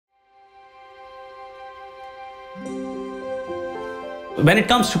When it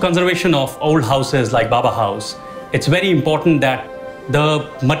comes to conservation of old houses like Baba House, it's very important that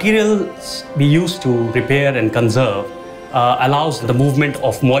the materials we use to repair and conserve allows the movement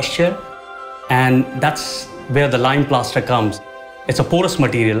of moisture, and that's where the lime plaster comes. It's a porous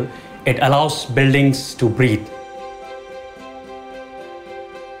material. It allows buildings to breathe.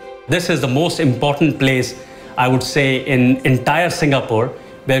 This is the most important place, I would say, in entire Singapore,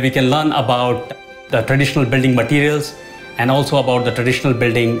 where we can learn about the traditional building materials and also about the traditional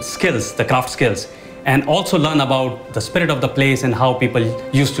building skills, the craft skills, and also learn about the spirit of the place and how people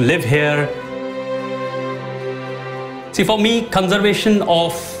used to live here. See, for me, conservation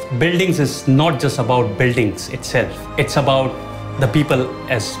of buildings is not just about buildings itself. It's about the people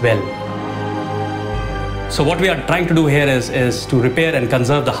as well. So what we are trying to do here is to repair and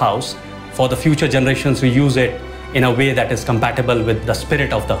conserve the house for the future generations who use it in a way that is compatible with the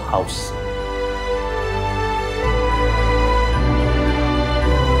spirit of the house.